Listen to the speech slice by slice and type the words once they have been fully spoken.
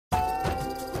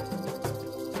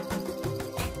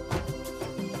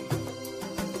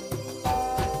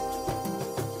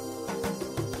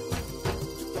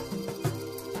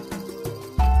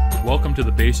welcome to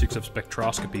the Basics of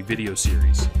Spectroscopy video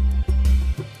series.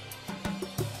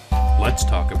 Let's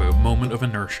talk about moment of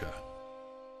inertia.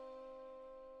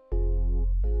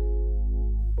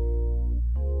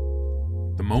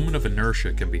 The moment of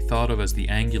inertia can be thought of as the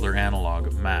angular analog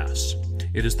of mass.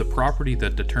 It is the property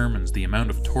that determines the amount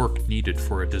of torque needed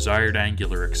for a desired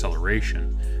angular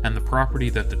acceleration, and the property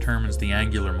that determines the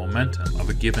angular momentum of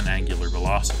a given angular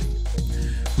velocity.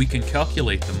 We can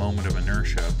calculate the moment of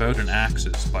inertia about an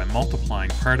axis by multiplying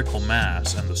particle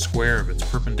mass and the square of its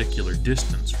perpendicular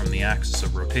distance from the axis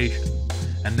of rotation,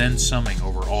 and then summing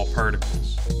over all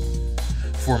particles.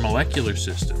 For molecular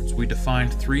systems, we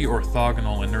defined three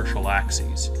orthogonal inertial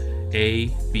axes, A,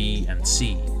 B, and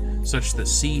C, such that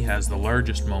C has the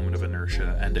largest moment of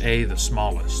inertia and A the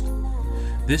smallest.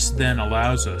 This then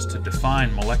allows us to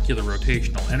define molecular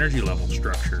rotational energy level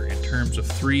structure in terms of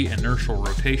three inertial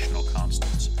rotational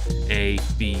constants, A,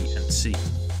 B, and C.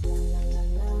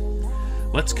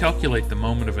 Let's calculate the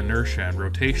moment of inertia and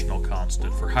rotational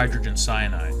constant for hydrogen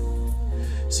cyanide.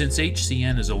 Since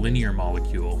HCN is a linear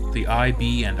molecule, the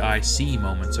IB and IC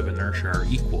moments of inertia are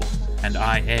equal, and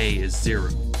IA is 0.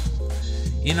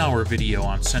 In our video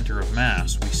on center of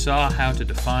mass, we saw how to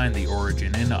define the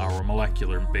origin in our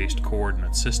molecular-based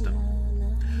coordinate system.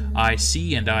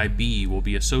 IC and IB will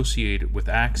be associated with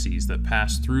axes that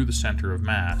pass through the center of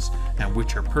mass and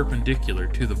which are perpendicular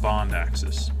to the bond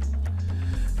axis.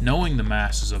 Knowing the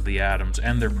masses of the atoms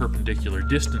and their perpendicular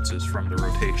distances from the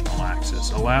rotational axis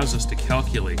allows us to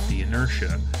calculate the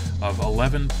inertia of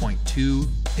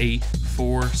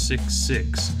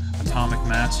 11.28466 atomic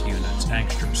mass units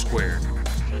angstrom squared.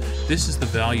 This is the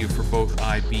value for both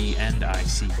IB and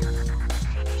IC.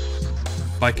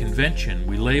 By convention,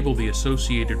 we label the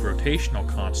associated rotational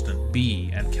constant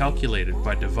B and calculate it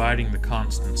by dividing the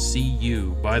constant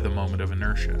Cu by the moment of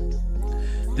inertia.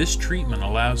 This treatment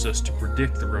allows us to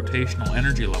predict the rotational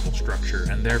energy level structure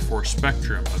and therefore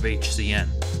spectrum of HCN.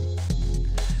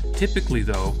 Typically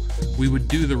though, we would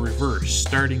do the reverse,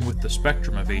 starting with the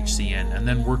spectrum of HCN and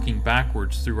then working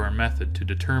backwards through our method to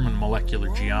determine molecular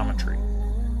geometry.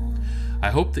 I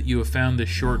hope that you have found this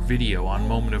short video on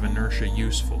moment of inertia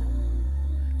useful.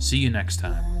 See you next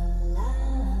time.